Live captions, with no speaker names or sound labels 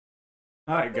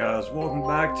Alright guys, welcome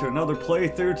back to another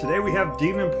playthrough. Today we have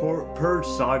Purge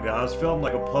Saga. I was feeling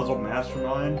like a puzzle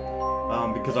mastermind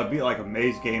because I beat like a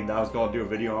maze game that I was going to do a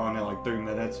video on in like 3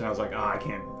 minutes, and I was like, I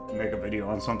can't make a video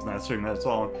on something that's 3 minutes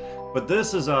long. But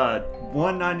this is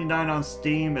 $1.99 on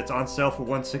Steam. It's on sale for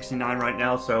 $1.69 right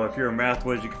now, so if you're a math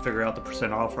whiz, you can figure out the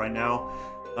percent off right now.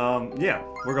 Yeah,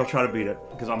 we're going to try to beat it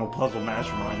because I'm a puzzle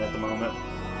mastermind at the moment.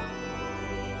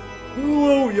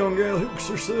 Hello, young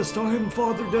exorcist. I am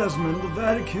Father Desmond. The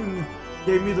Vatican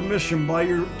gave me the mission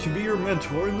to be your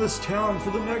mentor in this town for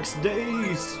the next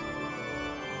days.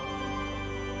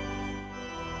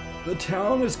 The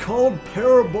town is called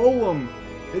Parabolum.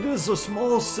 It is a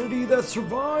small city that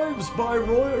survives by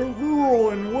rural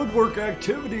and woodwork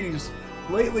activities.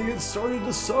 Lately, it started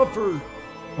to suffer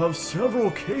of several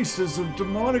cases of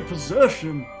demonic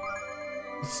possession.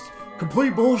 It's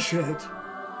complete bullshit.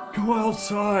 Go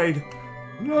outside,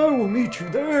 and I will meet you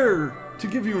there to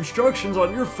give you instructions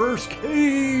on your first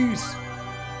case.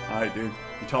 Alright, dude.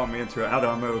 You talked me into it. How do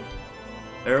I move?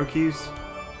 Arrow keys?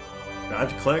 Do I have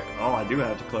to click? Oh, I do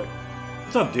have to click.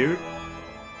 What's up, dude?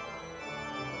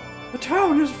 The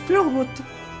town is filled with...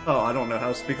 Oh, I don't know how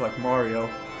to speak like Mario.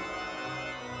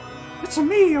 It's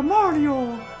me, a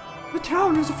Mario. The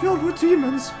town is filled with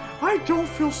demons. I don't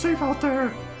feel safe out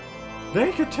there.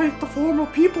 They could take the form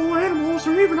of people, animals,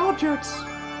 or even objects.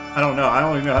 I don't know. I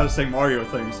don't even know how to say Mario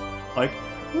things. Like,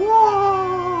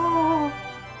 whoa!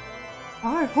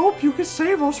 I hope you can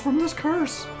save us from this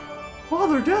curse.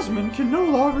 Father Desmond can no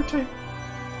longer take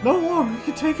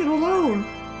it alone.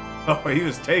 Oh, he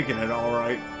was taking it all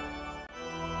right.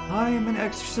 I am an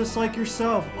exorcist like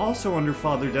yourself, also under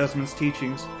Father Desmond's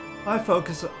teachings. My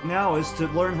focus now is to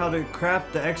learn how to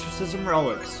craft the exorcism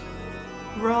relics.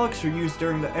 The relics are used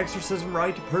during the exorcism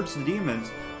rite to purge the demons.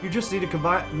 You just need to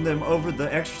combine them over the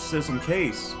exorcism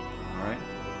case. Alright.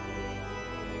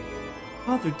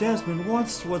 Father Desmond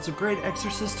once was a great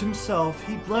exorcist himself.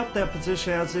 He left that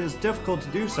position as it is difficult to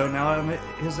do so now at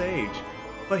his age.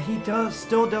 But he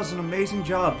still does an amazing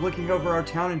job looking over our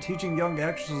town and teaching young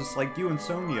exorcists like you and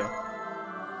Sonia.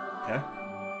 Okay.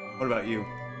 What about you?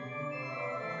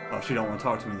 Oh, she don't want to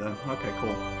talk to me then. Okay,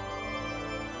 cool.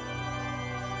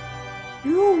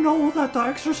 You know that the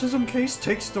exorcism case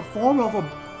takes the form of a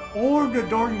orb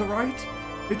during the rite.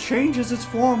 It changes its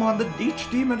form on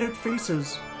each demon it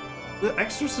faces. The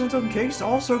exorcism case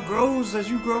also grows as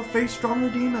you face stronger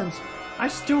demons. I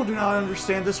still do not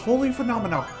understand this holy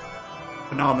phenomena.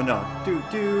 Phenomena.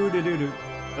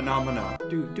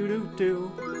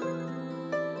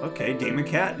 Okay, Demon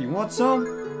Cat, you want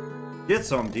some? Get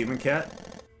some, Demon Cat.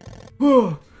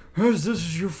 As this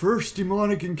is your first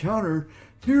demonic encounter,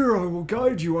 here I will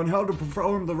guide you on how to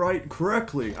perform the rite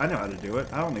correctly. I know how to do it.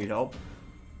 I don't need help.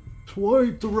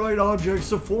 Swipe the right objects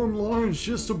to form lines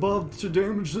just above to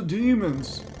damage the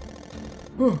demons.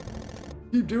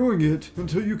 Keep doing it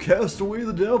until you cast away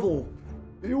the devil.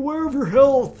 Be aware of your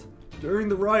health. During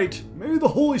the rite, may the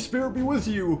Holy Spirit be with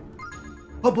you.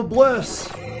 Papa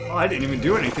bless. Oh, I didn't even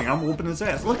do anything. I'm whooping his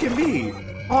ass. Look at me.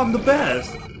 I'm the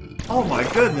best. Oh my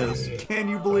goodness. Can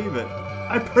you believe it?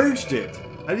 I purged it.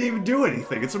 I didn't even do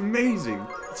anything. It's amazing.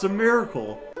 It's a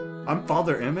miracle. I'm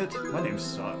Father Emmett. My name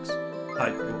sucks.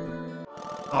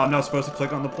 Oh, I'm not supposed to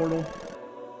click on the portal?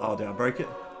 Oh, did I break it?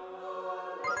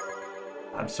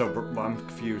 I'm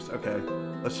confused. Okay,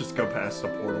 let's just go past the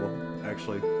portal,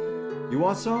 actually. You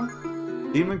want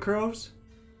some? Demon crows?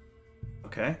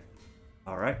 Okay.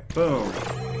 Alright, boom.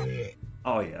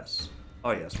 Oh, yes.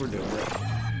 Oh, yes, we're doing it.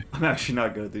 I'm actually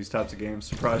not good at these types of games,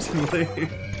 surprisingly.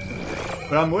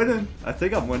 But I'm winning. I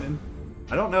think I'm winning.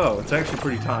 I don't know. It's actually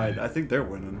pretty tied. I think they're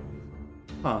winning.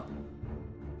 Huh.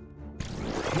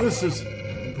 This is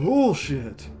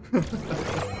bullshit.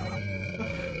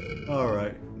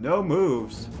 Alright. No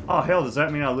moves. Oh, hell, does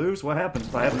that mean I lose? What happens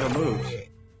if I have no moves?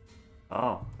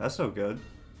 Oh, that's no good.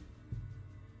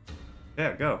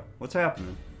 Yeah, go. What's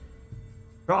happening?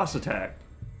 Cross attack.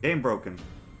 Game broken.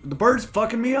 The bird's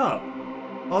fucking me up.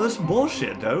 Oh, this is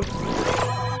bullshit, dude.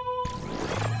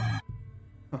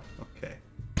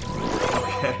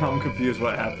 Okay, I'm confused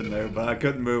what happened there, but I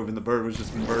couldn't move and the bird was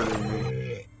just murdering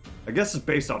me. I guess it's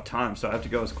based off time, so I have to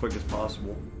go as quick as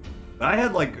possible. But I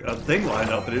had like a thing lined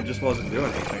up and it just wasn't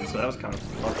doing anything, so that was kind of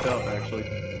fucked up actually.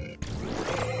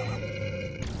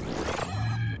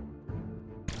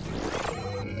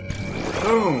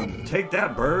 Boom! Take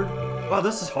that, bird! Wow,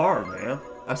 this is hard, man.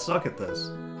 I suck at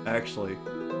this, actually.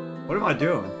 What am I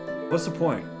doing? What's the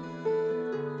point?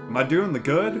 Am I doing the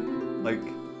good? Like...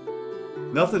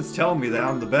 Nothing's telling me that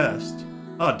I'm the best.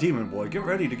 Oh, Demon Boy, get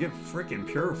ready to get freaking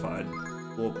purified.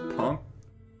 Little punk.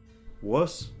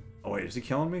 Wuss. Oh wait, is he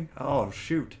killing me? Oh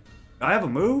shoot. Do I have a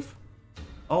move?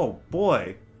 Oh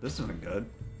boy, this isn't good.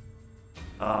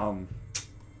 Yeah,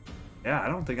 I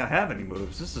don't think I have any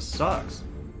moves. This just sucks.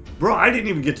 Bro, I didn't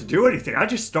even get to do anything. I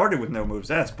just started with no moves.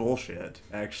 That's bullshit,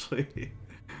 actually.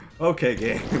 Okay,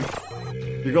 game.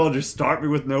 You're gonna just start me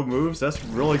with no moves? That's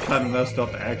really kind of messed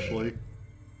up, actually.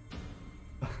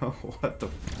 What the...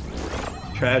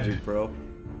 Tragic, bro.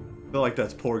 I feel like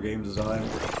that's poor game design.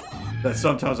 That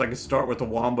sometimes I can start with a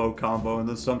wombo combo, and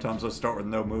then sometimes I start with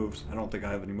no moves. I don't think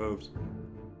I have any moves.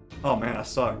 Oh man, I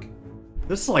suck.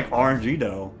 This is like RNG,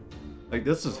 though. Like,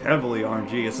 this is heavily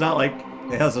RNG. It's not like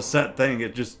it has a set thing.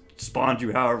 It just spawns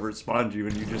you however it spawns you,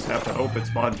 and you just have to hope it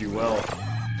spawns you well.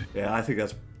 Yeah, I think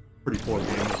that's pretty poor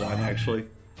game design, actually.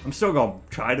 I'm still gonna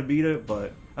try to beat it,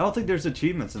 but I don't think there's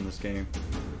achievements in this game.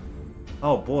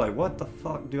 Oh boy, what the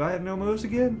fuck? Do I have no moves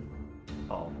again?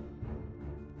 Oh.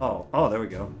 Oh, there we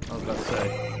go. I was about to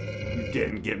say, you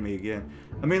didn't get me again.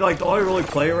 I mean, like, the only really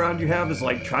play around you have is,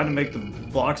 like, trying to make the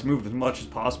blocks move as much as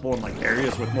possible in, like,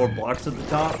 areas with more blocks at the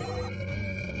top.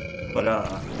 But,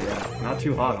 yeah, not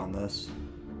too hot on this.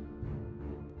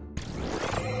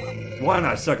 One,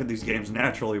 I suck at these games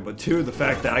naturally, but two, the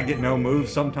fact that I get no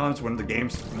moves sometimes when the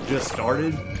game's just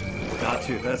started,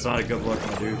 that's not a good look,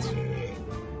 my dudes.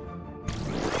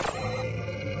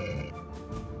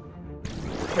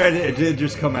 Granted, it did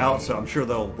just come out, so I'm sure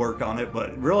they'll work on it,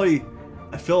 but really,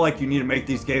 I feel like you need to make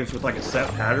these games with like a set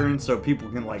pattern so people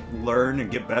can like learn and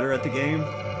get better at the game,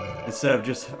 instead of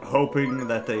just hoping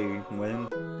that they win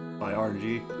by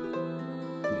RNG.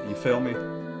 You feel me?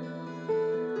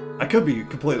 I could be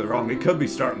completely wrong. It could be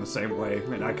starting the same way. I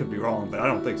mean, I could be wrong, but I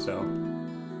don't think so.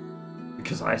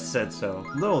 Because I said so.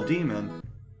 Little demon.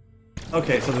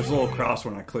 Okay, so there's a little cross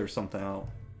when I clear something out.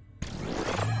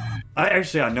 I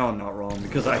know I'm not wrong,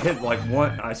 because I hit like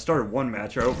I started one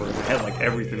match over and I had like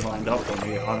everything lined up for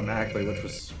me automatically, which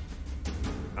was,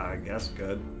 I guess,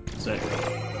 good. Sick.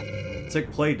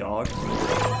 Sick play, dog.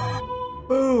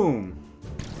 Boom!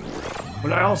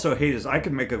 What I also hate is I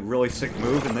could make a really sick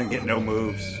move and then get no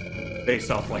moves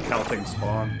based off like how things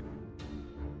spawn.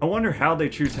 I wonder how they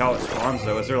choose how it spawns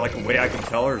though. Is there like a way I can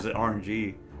tell, or is it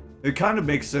RNG? It kind of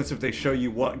makes sense if they show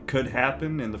you what could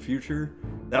happen in the future.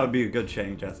 That would be a good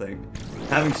change, I think.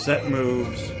 Having set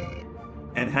moves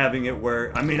and having it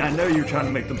where, I mean, I know you're trying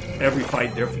to make every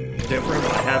fight different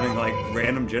by having like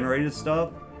random generated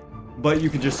stuff, but you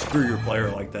can just screw your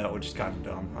player like that, which is kind of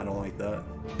dumb. I don't like that.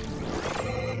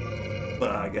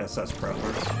 But I guess that's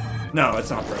preference. No,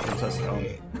 it's not preference, that's dumb.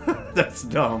 That's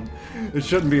dumb. It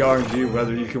shouldn't be RNG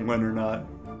whether you can win or not.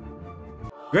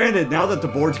 Granted, now that the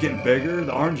board's getting bigger,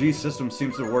 the RNG system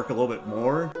seems to work a little bit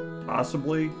more,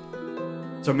 possibly.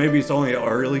 So maybe it's only at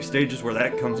early stages where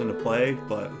that comes into play,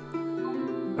 but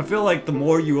I feel like the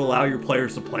more you allow your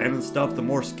players to plan and stuff, the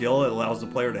more skill it allows the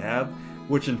player to have,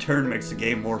 which in turn makes the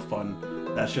game more fun.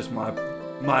 That's just my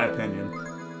opinion.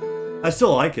 I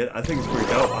still like it. I think it's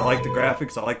pretty dope. I like the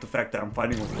graphics. I like the fact that I'm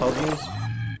fighting with puzzles.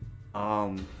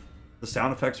 The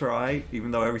sound effects are alright, even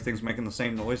though everything's making the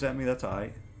same noise at me. That's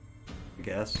alright, I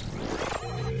guess.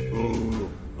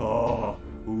 Ooh. Oh.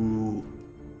 Ooh.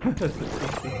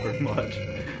 Pretty much.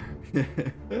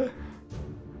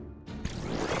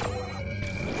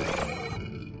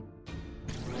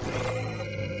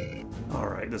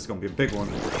 Alright, this is gonna be a big one.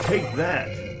 Take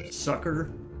that,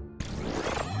 sucker.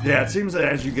 Yeah, it seems that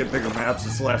as you get bigger maps,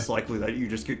 it's less likely that you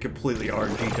just get completely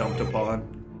RNG dumped upon.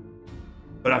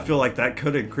 But I feel like that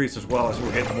could increase as well as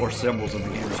we get more symbols in the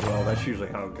game as well. That's usually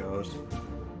how it goes.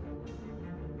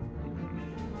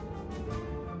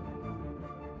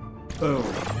 Boom.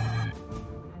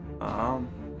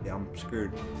 Yeah, I'm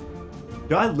screwed.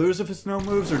 Do I lose if it's no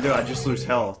moves, or do I just lose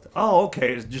health? Oh,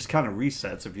 okay, it just kind of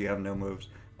resets if you have no moves.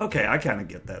 Okay, I kind of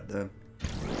get that then.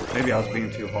 Maybe I was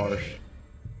being too harsh.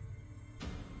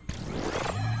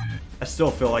 I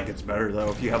still feel like it's better though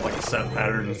if you have like a set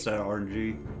pattern instead of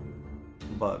RNG.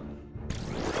 But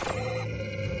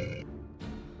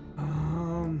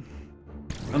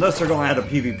unless they're gonna add a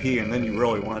PvP and then you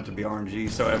really want it to be RNG,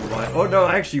 so everybody. Oh no,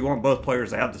 actually you want both players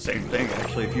to have the same thing.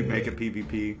 Actually, if you make it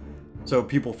PvP, so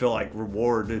people feel like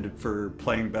rewarded for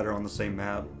playing better on the same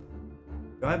map.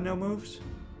 Do I have no moves?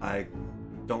 I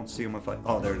don't see them if I.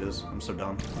 Oh, there it is. I'm so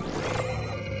dumb.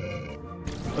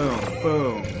 Boom,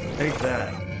 boom. Take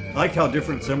that. I like how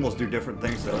different symbols do different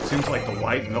things though. It seems like the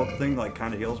white milk thing like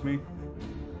kind of heals me.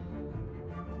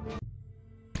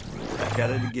 Back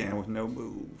at it again with no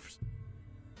moves.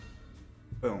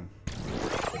 Boom.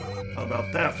 How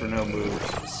about that for no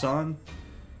moves, son?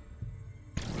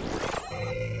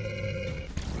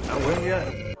 Not win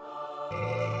yet?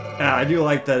 Yeah, I do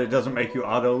like that it doesn't make you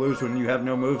auto lose when you have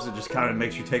no moves. It just kind of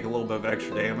makes you take a little bit of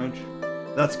extra damage.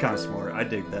 That's kind of smart. I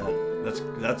dig that.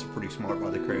 That's pretty smart by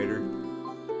the creator.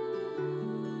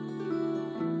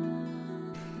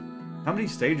 How many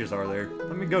stages are there?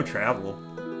 Let me go travel.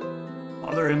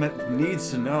 Father Emmett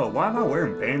needs to know. Why am I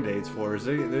wearing band-aids for? Are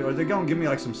they gonna give me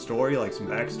like some story, like some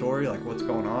backstory, like what's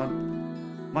going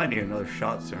on? Might need another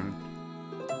shot soon.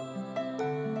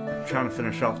 I'm trying to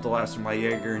finish off the last of my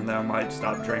Jaeger and then I might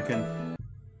stop drinking.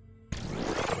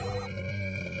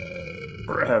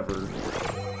 Forever.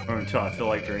 Or until I feel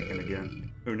like drinking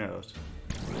again. Who knows?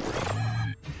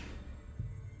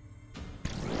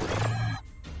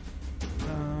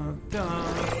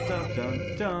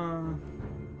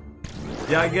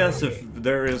 Yeah, I guess if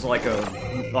there is like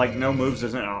no moves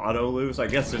isn't an auto lose, I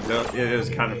guess it is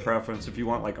kind of preference if you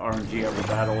want like RNG every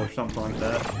battle or something like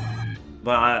that.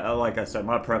 But like I said,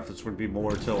 my preference would be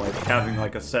more to like having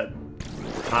like a set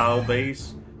tile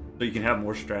base so you can have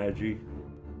more strategy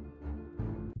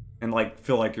and like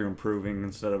feel like you're improving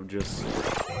instead of just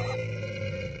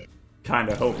kind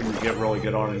of hoping you get really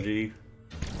good RNG.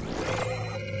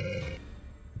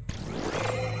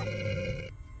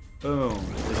 Boom.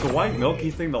 Is the white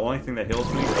milky thing the only thing that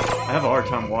heals me? I have a hard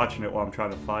time watching it while I'm trying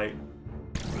to fight.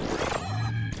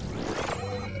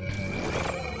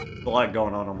 There's a lot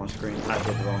going on my screen. I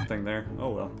did the wrong thing there.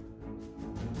 Oh well.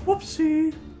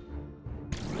 Whoopsie!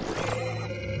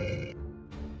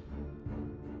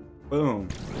 Boom.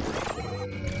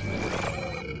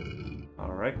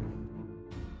 Alright.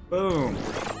 Boom.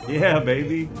 Yeah,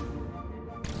 baby.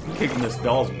 I'm kicking this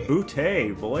doll's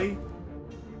booty, boy.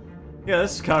 Yeah,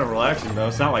 this is kind of relaxing though.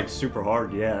 It's not like super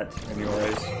hard yet,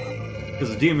 anyways. Because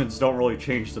the demons don't really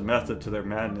change the method to their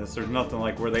madness. There's nothing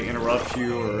like where they interrupt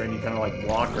you or any kind of like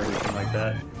block or anything like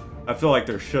that. I feel like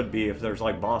there should be if there's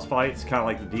like boss fights, kind of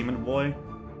like the Demon Boy.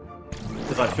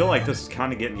 Because I feel like this is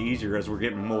kind of getting easier as we're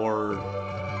getting more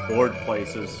board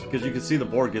places. Because you can see the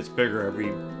board gets bigger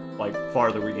every like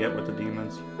farther we get with the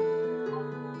demons.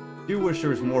 I do wish there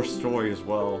was more story as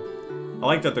well. I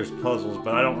like that there's puzzles,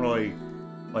 but I don't really...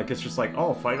 Like, it's just like,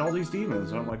 oh, fight all these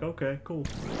demons. And I'm like, okay, cool.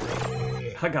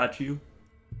 I got you.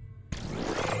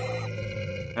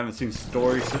 Haven't seen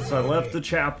story since I left the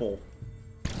chapel.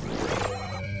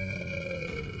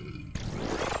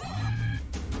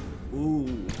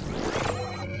 Ooh.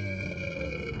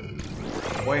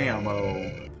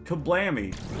 Whammo.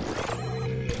 Kablammy.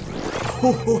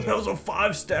 Oh, that was a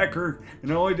 5-stacker.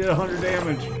 And it only did 100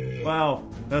 damage. Wow,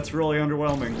 that's really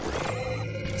underwhelming.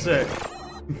 Sick.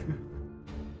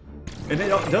 And it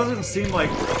doesn't seem like,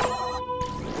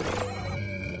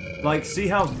 see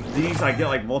how these, I get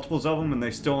like multiples of them and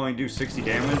they still only do 60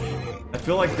 damage? I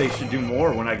feel like they should do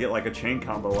more when I get like a chain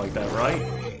combo like that,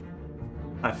 right?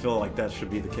 I feel like that should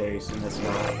be the case, and it's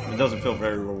not. It doesn't feel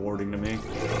very rewarding to me.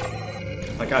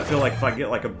 Like, I feel like if I get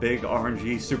like a big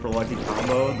RNG super lucky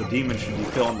combo, the demon should be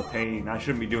feeling the pain. I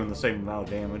shouldn't be doing the same amount of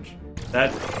damage.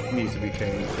 That needs to be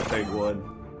changed if they would.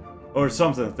 Or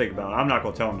something to think about. I'm not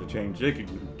going to tell them to change. They can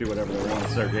do whatever they want.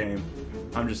 It's their game.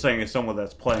 I'm just saying as someone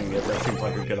that's playing it, that seems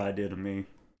like a good idea to me.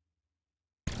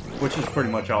 Which is pretty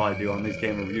much all I do on these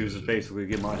game reviews, is basically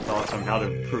give my thoughts on how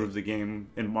to improve the game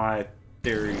in my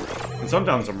theory. And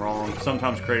sometimes I'm wrong.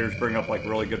 Sometimes creators bring up like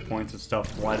really good points and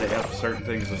stuff, why they have certain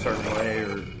things a certain way,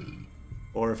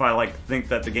 or if I like think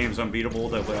that the game's unbeatable,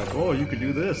 they'll be like, oh, you could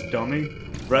do this, dummy.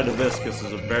 Red Hibiscus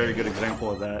is a very good example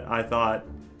of that. I thought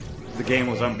the game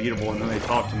was unbeatable, and then they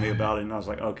talked to me about it, and I was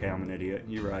like, okay, I'm an idiot.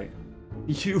 You're right.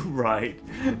 You right.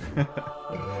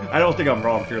 I don't think I'm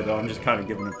wrong here, though. I'm just kind of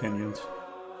giving opinions.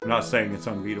 I'm not saying it's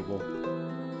unbeatable.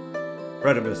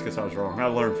 Red Hibiscus, I was wrong. I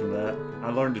learned from that.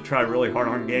 I learned to try really hard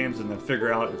on games and then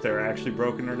figure out if they're actually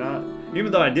broken or not.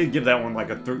 Even though I did give that one like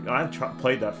a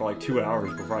played that for like 2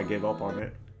 hours before I gave up on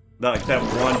it. Like that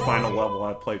one final level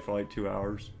I played for like 2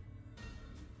 hours.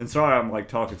 And sorry I'm like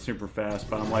talking super fast,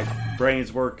 but I'm like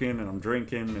brain's working and I'm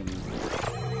drinking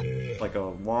and like a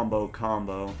wombo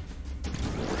combo.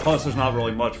 Plus there's not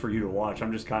really much for you to watch.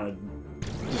 I'm just kind of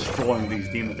destroying these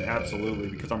demons absolutely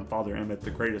because I'm Father Emmett, the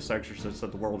greatest exorcist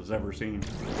that the world has ever seen.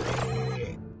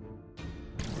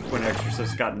 When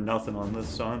exorcist got nothing on this,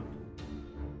 son.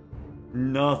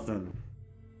 Nothing.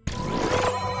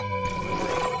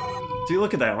 See,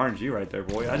 look at that RNG right there,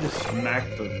 boy. I just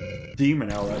smacked the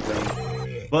demon out of that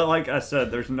thing. But like I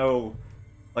said, there's no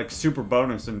like super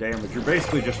bonus in damage. You're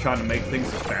basically just trying to make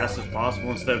things as fast as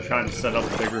possible instead of trying to set up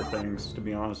bigger things, to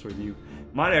be honest with you.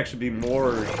 Might actually be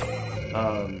more,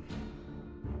 nah,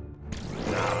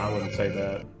 I wouldn't say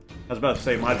that. I was about to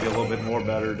say it might be a little bit more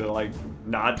better to like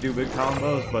not do big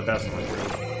combos, but that's not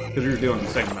true. Because you're doing the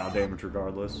same amount of damage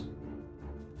regardless.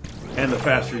 And the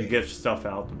faster you get stuff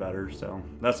out, the better. So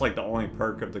that's like the only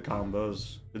perk of the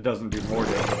combos. It doesn't do more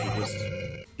damage. It just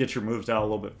gets your moves out a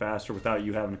little bit faster without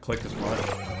you having to click as much.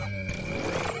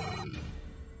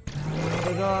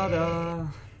 I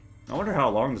wonder how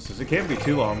long this is. It can't be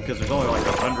too long because there's only like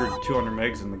 100, 200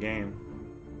 megs in the game.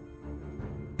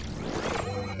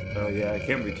 So yeah, it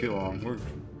can't be too long. We're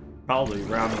probably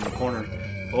rounding the corner.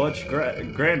 Well,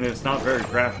 granted, it's not very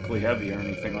graphically heavy or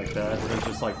anything like that. There's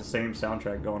just like the same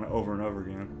soundtrack going over and over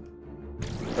again.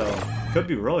 So, could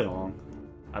be really long.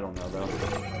 I don't know though.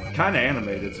 Kind of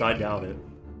animated, so I doubt it.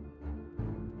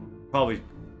 Probably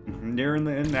nearing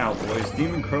the end now, boys.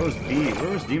 Demon Crow's B. Where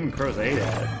was Demon Crow's 8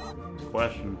 at?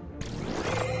 Question.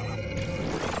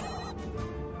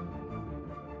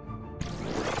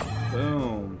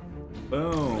 Boom.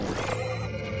 Boom.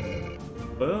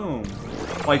 Boom.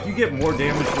 Like, you get more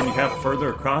damage when you have further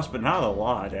across, but not a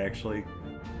lot, actually.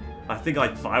 I think,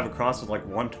 like, 5 across is, like,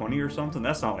 120 or something.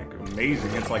 That's not, like,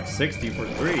 amazing. It's, like, 60 for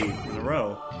 3 in a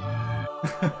row.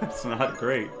 It's not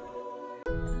great.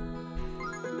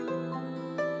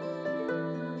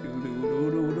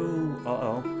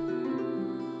 Uh-oh.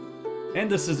 And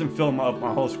this isn't filling up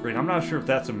my whole screen. I'm not sure if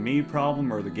that's a me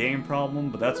problem or the game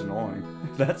problem, but that's annoying.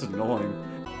 That's annoying.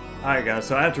 Alright guys,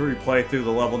 so I have to replay through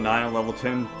the level 9 and level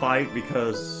 10 fight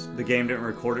because the game didn't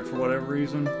record it for whatever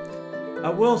reason. I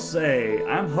will say,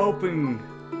 I'm hoping...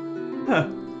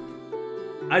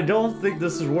 I don't think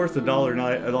this is worth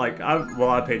 $1.09. Like,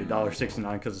 I paid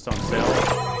 $1.69 because it's on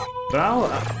sale. But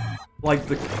like,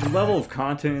 the level of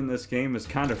content in this game is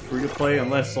kind of free to play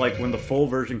unless, like, when the full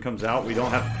version comes out, we don't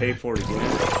have to pay for it again.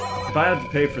 If I have to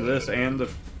pay for this and the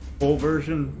full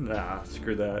version, nah,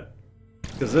 screw that.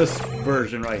 Because this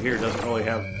version right here doesn't really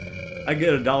have... I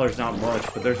get $1's not much,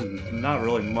 but there's not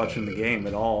really much in the game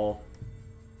at all.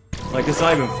 Like, it's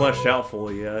not even fleshed out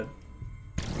fully yet.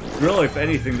 Really, if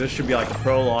anything, this should be like a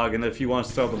prologue, and if you want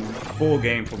to sell the full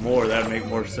game for more, that would make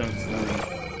more sense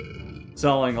than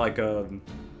selling like a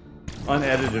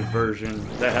unedited version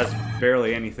that has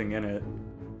barely anything in it.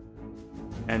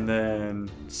 And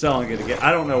then selling it again.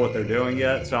 I don't know what they're doing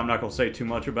yet, so I'm not going to say too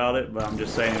much about it, but I'm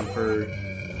just saying for...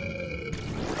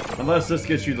 Unless this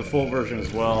gets you the full version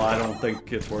as well, I don't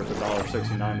think it's worth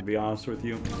 $1.69 to be honest with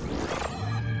you.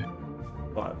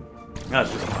 But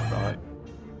that's just my thought.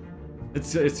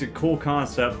 It's a cool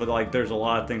concept, but like there's a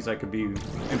lot of things that could be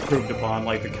improved upon,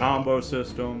 like the combo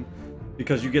system,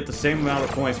 because you get the same amount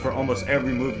of points for almost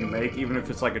every move you make, even if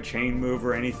it's like a chain move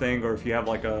or anything, or if you have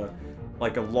like a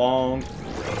long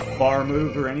bar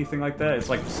move or anything like that, it's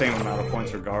like the same amount of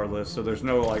points regardless. So there's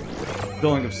no like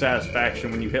feeling of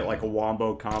satisfaction when you hit like a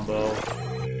wombo combo.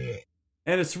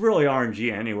 And it's really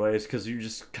RNG anyways, because you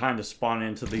just kind of spawn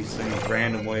into these things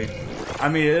randomly. I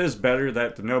mean, it is better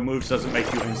that the no moves doesn't make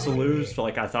you insta-lose,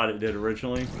 like I thought it did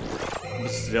originally. But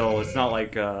still, it's not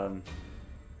like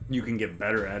you can get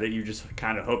better at it, you just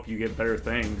kind of hope you get better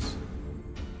things.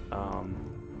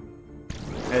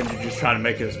 And you just try to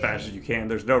make it as fast as you can.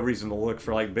 There's no reason to look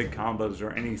for like big combos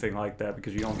or anything like that,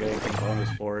 because you don't get anything bonus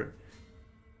for it.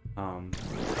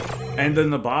 And then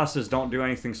the bosses don't do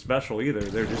anything special either.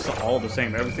 They're just all the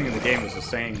same. Everything in the game is the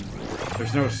same.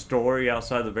 There's no story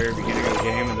outside the very beginning of the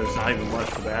game, and there's not even much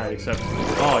for that, except,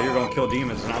 oh, you're gonna kill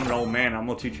demons, and I'm an old man, I'm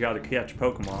gonna teach you how to catch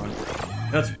Pokemon.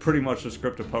 That's pretty much the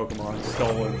script of Pokemon,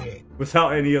 stolen,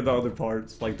 without any of the other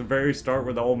parts. Like, the very start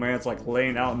where the old man's, like,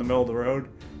 laying out in the middle of the road,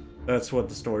 that's what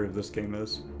the story of this game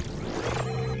is.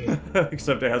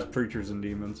 Except it has preachers and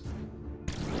demons.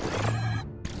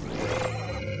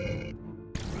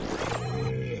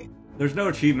 There's no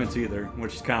achievements either,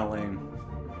 which is kind of lame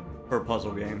for a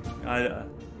puzzle game.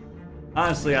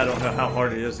 Honestly, I don't know how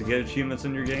hard it is to get achievements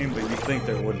in your game, but you'd think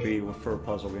there would be for a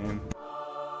puzzle game.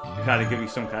 To kind of give you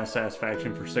some kind of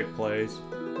satisfaction for sick plays.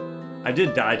 I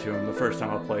did die to him the first time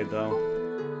I played, though.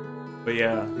 But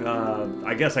yeah,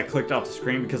 I guess I clicked off the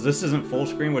screen because this isn't full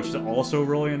screen, which is also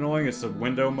really annoying. It's the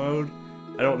window mode.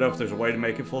 I don't know if there's a way to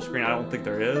make it full screen. I don't think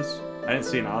there is. I didn't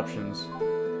see any options.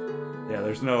 Yeah,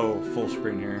 there's no full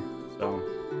screen here. So,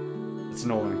 it's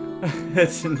annoying.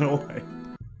 It's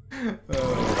annoying.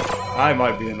 I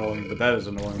might be annoying, but that is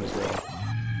annoying as well.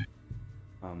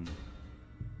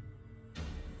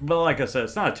 But like I said,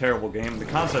 it's not a terrible game. The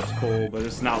concept's cool, but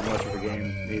it's not much of a game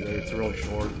either. It's really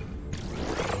short.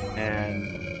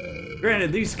 And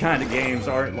granted, these kind of games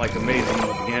aren't like amazing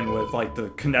to begin with. Like the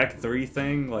Connect 3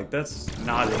 thing, like that's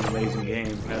not an amazing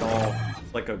game at all.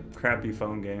 It's like a crappy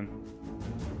phone game.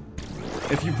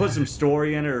 If you put some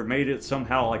story in it or made it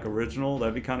somehow like original,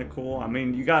 that'd be kind of cool. I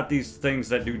mean, you got these things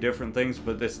that do different things,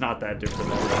 but it's not that different.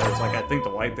 It's like, I think the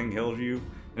white thing heals you,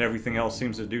 and everything else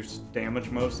seems to do damage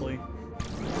mostly.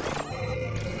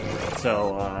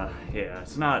 So, yeah,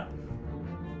 it's not...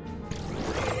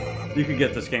 You could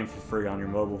get this game for free on your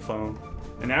mobile phone.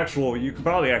 And you could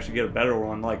probably actually get a better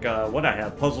one, like what I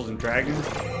have, Puzzles and Dragons.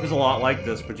 There's a lot like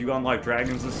this, but you unlock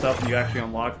dragons and stuff, and you actually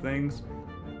unlock things.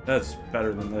 That's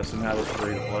better than this, and that was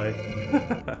free to play.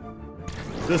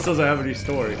 This doesn't have any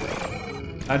story.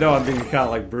 I know I'm being kind of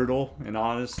like brutal and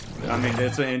honest. I mean,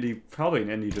 it's probably an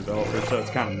indie developer, so it's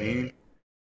kind of mean.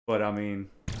 But I mean,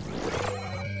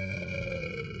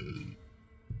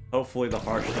 hopefully the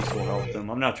harshness will help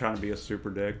them. I'm not trying to be a super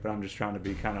dick, but I'm just trying to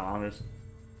be kind of honest.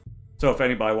 So if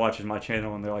anybody watches my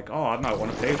channel and they're like, oh, I might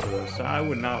want to pay for this, I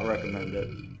would not recommend it.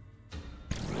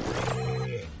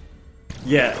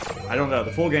 Yes, I don't know.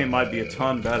 The full game might be a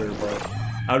ton better, but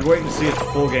I would wait to see if the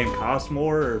full game costs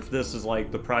more, or if this is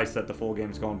like the price that the full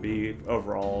game is going to be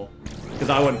overall.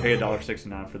 Because I wouldn't pay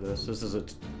 $1.69 for this. This is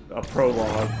a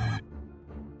prologue.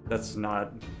 That's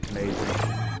not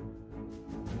amazing.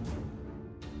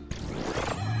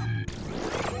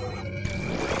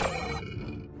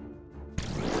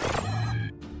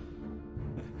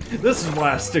 This is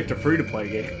why I stick to free-to-play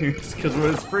games, because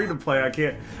when it's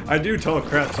free-to-play, I do talk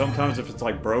crap sometimes if it's,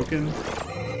 like, broken,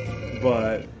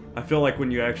 but I feel like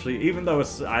when you actually, even though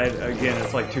again,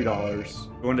 it's like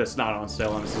 $2 when it's not on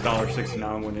sale, and it's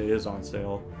 $1.69 when it is on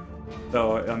sale,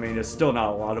 so, I mean, it's still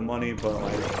not a lot of money, but,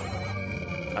 like,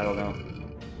 I don't know.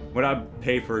 When I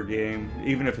pay for a game,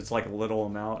 even if it's, like, a little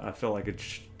amount, I feel like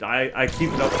I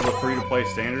keep it up to the free-to-play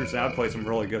standards, and I play some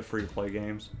really good free-to-play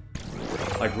games.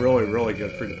 Like, really, really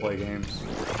good free-to-play games.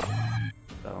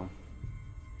 So...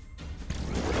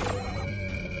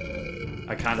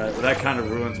 that kind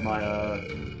of ruins my,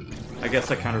 I guess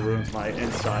that kind of ruins my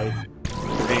insight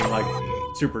to being, like,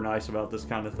 super nice about this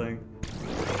kind of thing.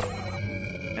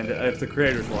 And if the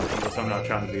creator's watching this, I'm not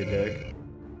trying to be a dick.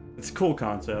 It's a cool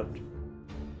concept.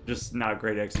 Just not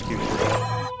great execution.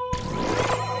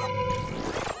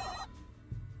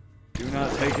 Do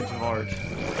not take it to heart.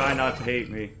 Try not to hate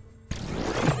me.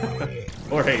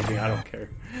 Or hate me, I don't care.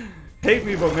 Hate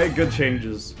me, but make good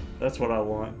changes. That's what I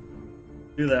want.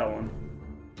 Do that one.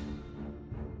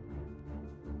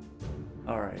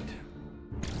 Alright.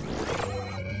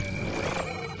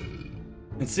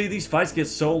 And see, these fights get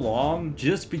so long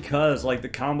just because, like, the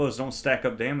combos don't stack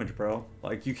up damage, bro.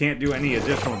 Like, you can't do any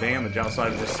additional damage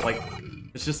outside of just, like,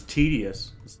 it's just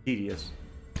tedious. It's tedious.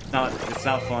 It's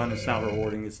not fun, it's not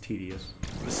rewarding, it's tedious.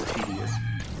 It's tedious.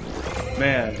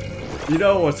 Man, you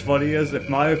know what's funny is, if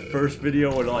my first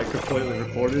video were, like, completely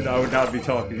recorded, I would not be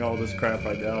talking all this crap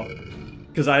right now.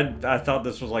 Because I thought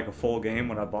this was, like, a full game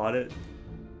when I bought it.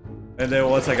 And then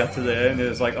once I got to the end, it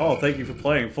was like, oh, thank you for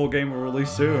playing. Full game will release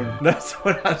soon. That's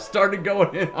when I started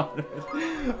going in on it.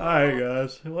 Alright,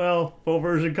 guys. Well, full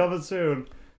version coming soon.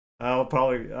 I'll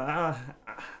probably...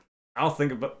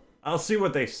 I'll see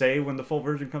what they say when the full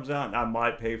version comes out, and I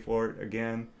might pay for it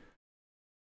again.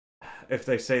 If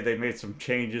they say they made some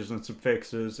changes and some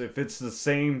fixes. If it's the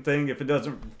same thing, if it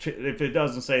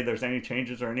doesn't say there's any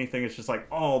changes or anything, it's just like,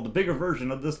 oh, the bigger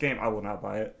version of this game, I will not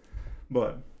buy it.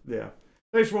 But, yeah.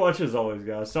 Thanks for watching as always,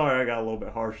 guys. Sorry I got a little bit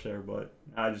harsh there, but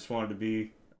I just wanted to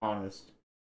be honest.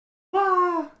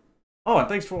 Bye! Oh, and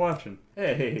thanks for watching.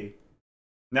 Hey.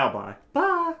 Now bye.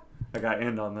 Bye! I got to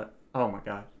end on that. Oh my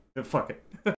god. Fuck it.